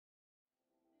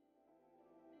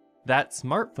That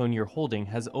smartphone you're holding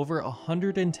has over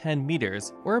 110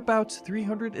 meters, or about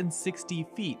 360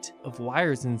 feet, of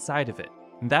wires inside of it.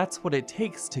 That's what it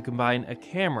takes to combine a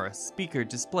camera, speaker,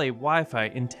 display, Wi-Fi,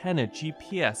 antenna,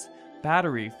 GPS,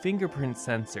 battery, fingerprint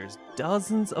sensors,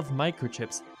 dozens of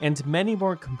microchips, and many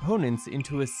more components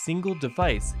into a single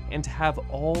device, and have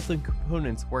all the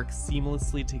components work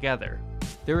seamlessly together.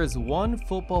 There is one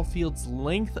football field's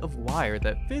length of wire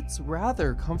that fits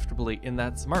rather comfortably in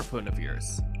that smartphone of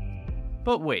yours.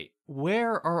 But wait,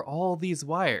 where are all these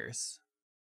wires?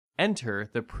 Enter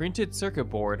the printed circuit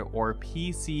board, or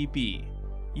PCB.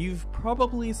 You've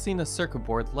probably seen a circuit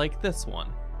board like this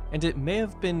one, and it may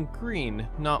have been green,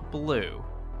 not blue.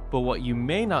 But what you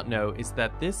may not know is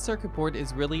that this circuit board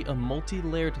is really a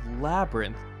multi-layered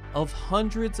labyrinth of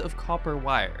hundreds of copper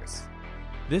wires.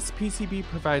 This PCB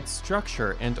provides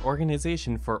structure and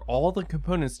organization for all the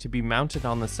components to be mounted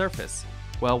on the surface,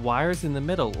 while wires in the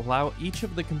middle allow each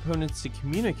of the components to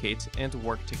communicate and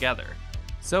work together.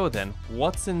 So then,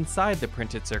 what's inside the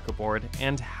printed circuit board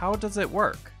and how does it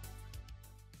work?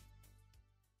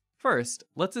 First,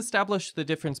 let's establish the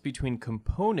difference between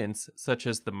components such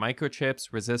as the microchips,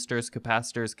 resistors,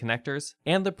 capacitors, connectors,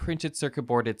 and the printed circuit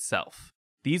board itself.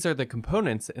 These are the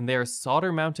components and they are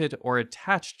solder mounted or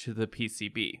attached to the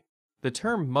PCB. The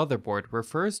term motherboard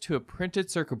refers to a printed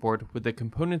circuit board with the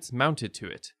components mounted to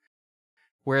it,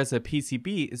 whereas a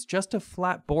PCB is just a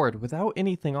flat board without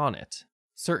anything on it.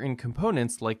 Certain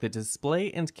components like the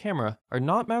display and camera are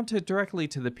not mounted directly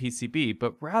to the PCB,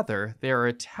 but rather they are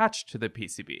attached to the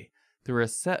PCB through a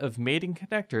set of mating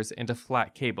connectors and a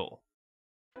flat cable.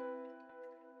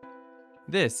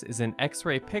 This is an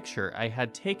X-ray picture I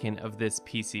had taken of this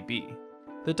PCB.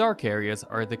 The dark areas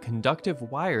are the conductive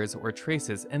wires or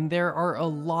traces, and there are a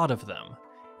lot of them.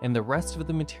 And the rest of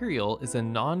the material is a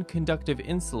non-conductive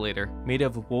insulator made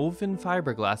of woven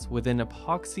fiberglass with an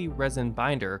epoxy resin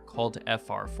binder called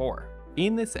FR4.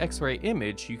 In this X-ray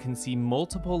image, you can see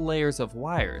multiple layers of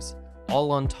wires,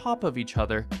 all on top of each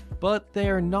other, but they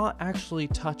are not actually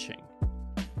touching.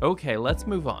 Okay, let's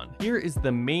move on. Here is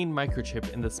the main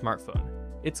microchip in the smartphone.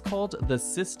 It's called the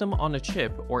System on a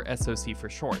Chip, or SoC for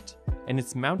short, and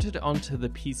it's mounted onto the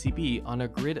PCB on a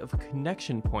grid of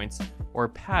connection points, or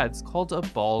pads, called a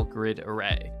ball grid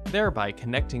array, thereby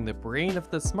connecting the brain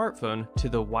of the smartphone to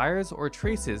the wires or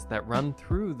traces that run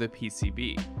through the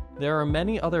PCB. There are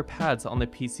many other pads on the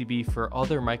PCB for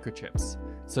other microchips,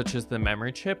 such as the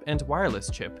memory chip and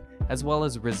wireless chip, as well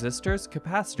as resistors,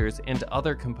 capacitors, and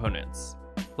other components.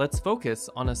 Let's focus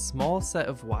on a small set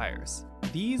of wires.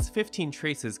 These 15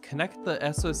 traces connect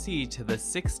the SoC to the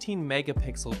 16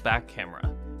 megapixel back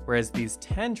camera, whereas these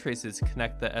 10 traces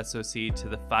connect the SoC to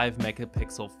the 5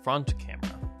 megapixel front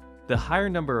camera. The higher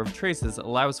number of traces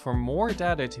allows for more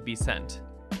data to be sent.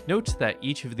 Note that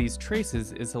each of these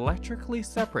traces is electrically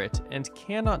separate and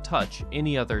cannot touch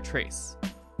any other trace.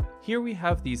 Here we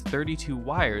have these 32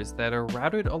 wires that are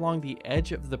routed along the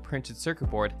edge of the printed circuit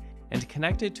board and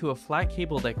connected to a flat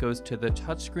cable that goes to the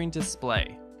touchscreen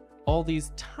display. All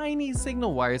these tiny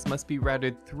signal wires must be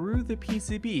routed through the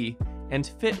PCB and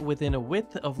fit within a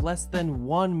width of less than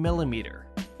 1 millimeter.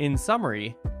 In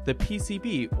summary, the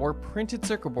PCB, or printed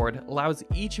circuit board, allows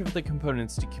each of the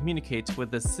components to communicate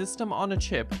with the System on a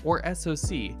Chip, or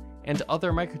SoC, and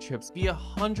other microchips via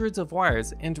hundreds of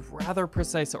wires and rather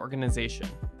precise organization.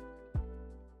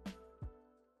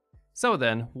 So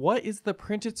then, what is the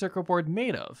printed circuit board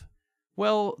made of?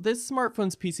 Well, this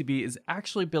smartphone's PCB is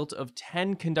actually built of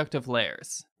 10 conductive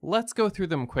layers. Let's go through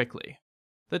them quickly.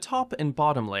 The top and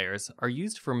bottom layers are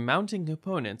used for mounting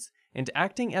components and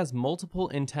acting as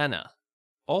multiple antennae.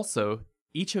 Also,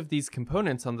 each of these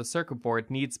components on the circuit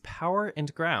board needs power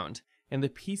and ground, and the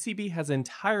PCB has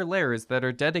entire layers that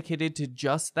are dedicated to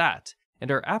just that,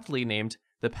 and are aptly named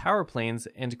the power planes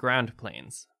and ground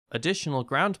planes. Additional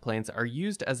ground planes are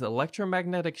used as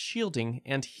electromagnetic shielding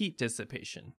and heat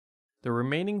dissipation. The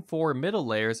remaining 4 middle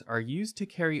layers are used to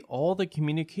carry all the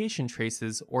communication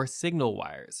traces or signal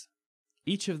wires.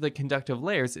 Each of the conductive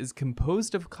layers is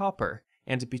composed of copper,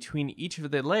 and between each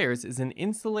of the layers is an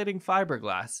insulating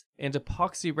fiberglass and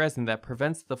epoxy resin that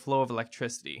prevents the flow of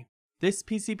electricity. This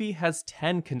PCB has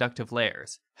 10 conductive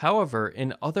layers. However,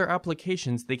 in other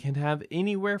applications they can have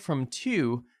anywhere from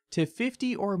 2 to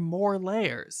 50 or more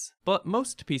layers, but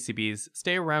most PCBs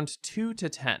stay around 2 to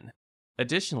 10.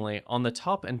 Additionally, on the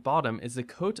top and bottom is a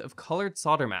coat of colored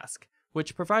solder mask,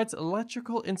 which provides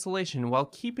electrical insulation while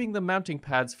keeping the mounting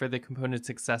pads for the components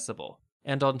accessible.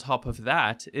 And on top of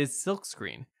that is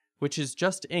silkscreen, which is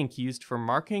just ink used for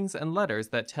markings and letters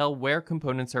that tell where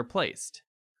components are placed.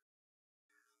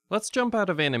 Let's jump out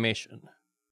of animation.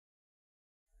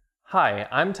 Hi,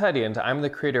 I'm Teddy and I'm the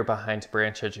creator behind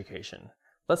Branch Education.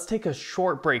 Let's take a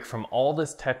short break from all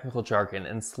this technical jargon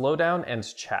and slow down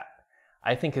and chat.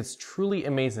 I think it's truly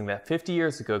amazing that 50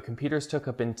 years ago computers took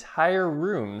up entire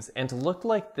rooms and looked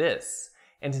like this.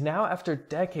 And now after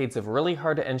decades of really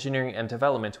hard engineering and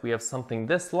development, we have something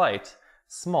this light,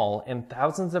 small, and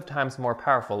thousands of times more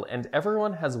powerful, and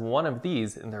everyone has one of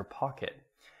these in their pocket.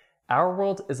 Our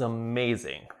world is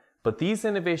amazing. But these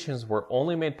innovations were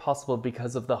only made possible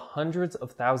because of the hundreds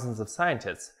of thousands of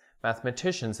scientists,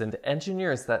 mathematicians, and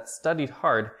engineers that studied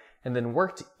hard and then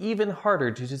worked even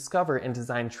harder to discover and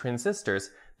design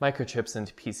transistors, microchips,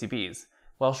 and PCBs,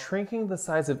 while shrinking the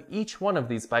size of each one of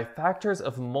these by factors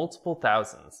of multiple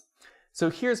thousands. So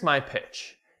here's my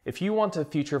pitch. If you want a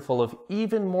future full of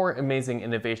even more amazing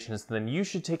innovations, then you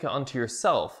should take it onto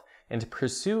yourself and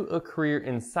pursue a career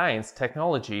in science,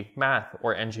 technology, math,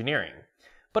 or engineering.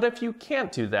 But if you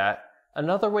can't do that,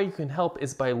 another way you can help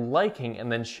is by liking and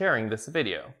then sharing this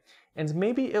video. And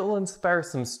maybe it will inspire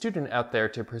some student out there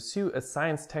to pursue a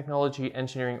science, technology,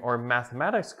 engineering, or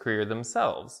mathematics career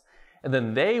themselves. And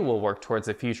then they will work towards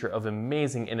a future of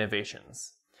amazing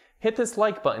innovations. Hit this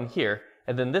like button here,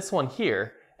 and then this one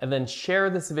here, and then share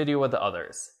this video with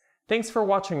others. Thanks for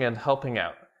watching and helping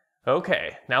out.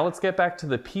 Okay, now let's get back to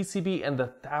the PCB and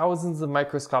the thousands of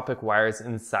microscopic wires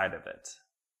inside of it.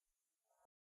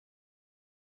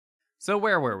 So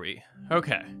where were we?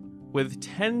 Okay. With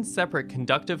 10 separate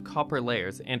conductive copper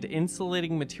layers and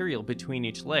insulating material between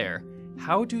each layer,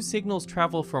 how do signals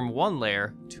travel from one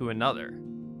layer to another?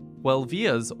 Well,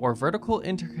 vias, or vertical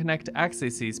interconnect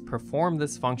accesses, perform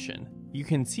this function. You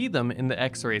can see them in the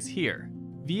X-rays here.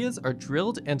 Vias are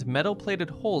drilled and metal-plated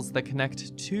holes that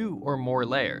connect two or more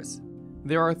layers.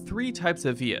 There are three types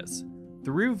of vias.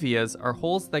 Through vias are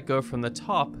holes that go from the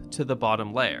top to the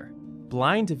bottom layer.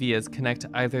 Blind vias connect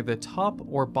either the top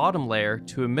or bottom layer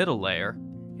to a middle layer,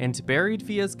 and buried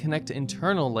vias connect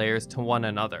internal layers to one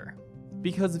another.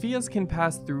 Because vias can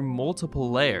pass through multiple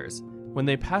layers, when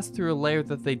they pass through a layer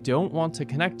that they don't want to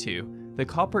connect to, the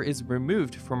copper is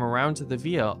removed from around the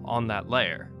via on that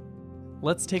layer.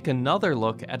 Let's take another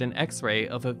look at an X-ray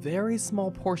of a very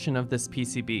small portion of this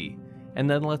PCB, and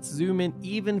then let's zoom in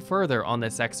even further on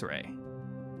this X-ray.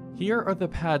 Here are the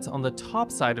pads on the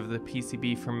top side of the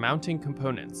PCB for mounting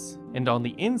components, and on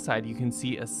the inside you can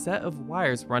see a set of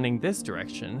wires running this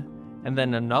direction, and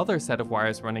then another set of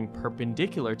wires running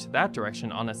perpendicular to that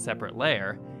direction on a separate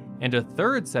layer, and a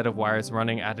third set of wires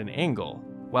running at an angle,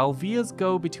 while vias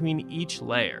go between each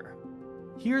layer.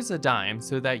 Here's a dime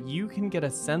so that you can get a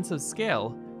sense of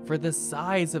scale for the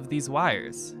size of these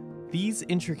wires. These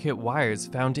intricate wires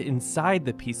found inside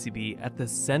the PCB at the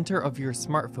center of your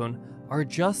smartphone are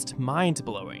just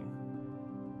mind-blowing.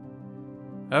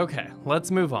 Okay, let's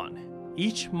move on.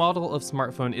 Each model of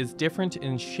smartphone is different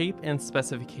in shape and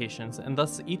specifications, and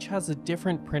thus each has a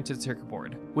different printed circuit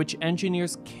board, which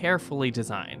engineers carefully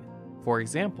design. For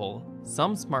example,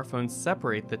 some smartphones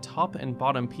separate the top and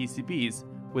bottom PCBs,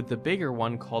 with the bigger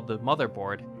one called the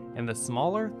motherboard, and the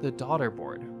smaller the daughter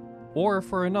board. Or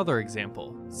for another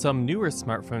example, some newer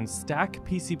smartphones stack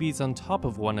PCBs on top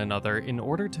of one another in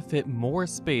order to fit more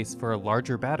space for a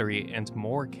larger battery and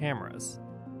more cameras.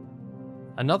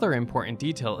 Another important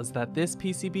detail is that this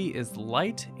PCB is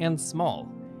light and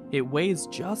small. It weighs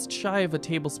just shy of a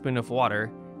tablespoon of water,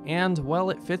 and well,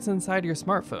 it fits inside your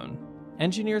smartphone.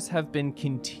 Engineers have been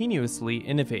continuously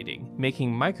innovating,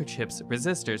 making microchips,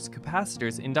 resistors,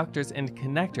 capacitors, inductors, and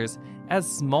connectors as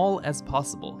small as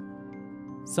possible.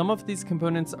 Some of these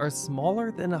components are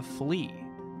smaller than a flea.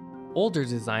 Older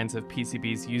designs of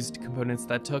PCBs used components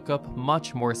that took up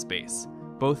much more space,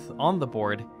 both on the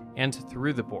board and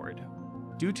through the board.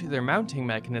 Due to their mounting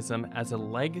mechanism as a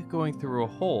leg going through a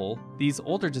hole, these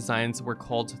older designs were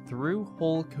called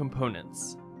through-hole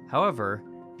components. However,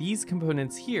 these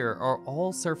components here are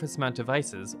all surface mount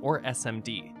devices, or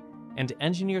SMD, and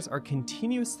engineers are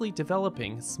continuously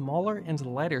developing smaller and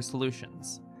lighter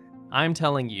solutions. I'm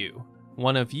telling you,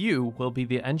 one of you will be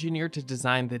the engineer to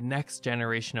design the next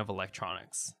generation of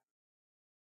electronics.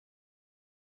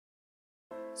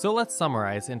 So let's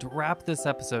summarize and wrap this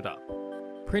episode up.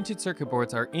 Printed circuit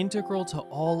boards are integral to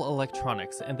all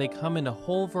electronics, and they come in a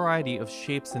whole variety of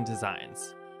shapes and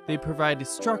designs. They provide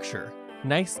structure,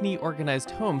 nice, neat,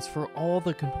 organized homes for all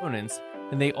the components,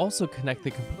 and they also connect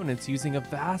the components using a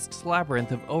vast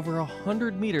labyrinth of over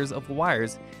 100 meters of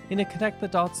wires in a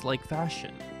connect-the-dots-like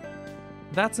fashion.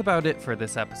 That's about it for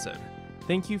this episode.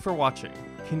 Thank you for watching.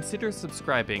 Consider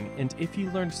subscribing, and if you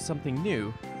learned something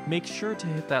new, make sure to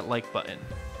hit that like button.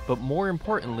 But more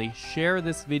importantly, share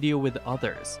this video with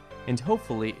others. and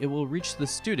hopefully it will reach the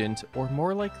student, or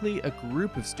more likely a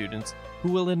group of students,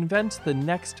 who will invent the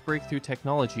next breakthrough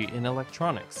technology in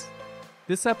electronics.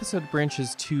 This episode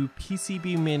branches to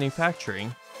PCB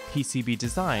manufacturing, PCB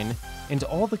design, and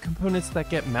all the components that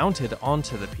get mounted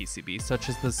onto the PCB, such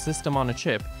as the system on a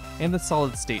chip and the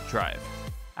solid-state drive.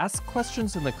 Ask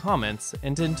questions in the comments,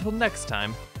 and until next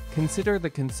time, consider the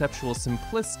conceptual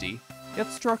simplicity, yet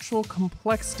structural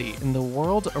complexity in the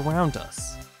world around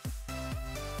us.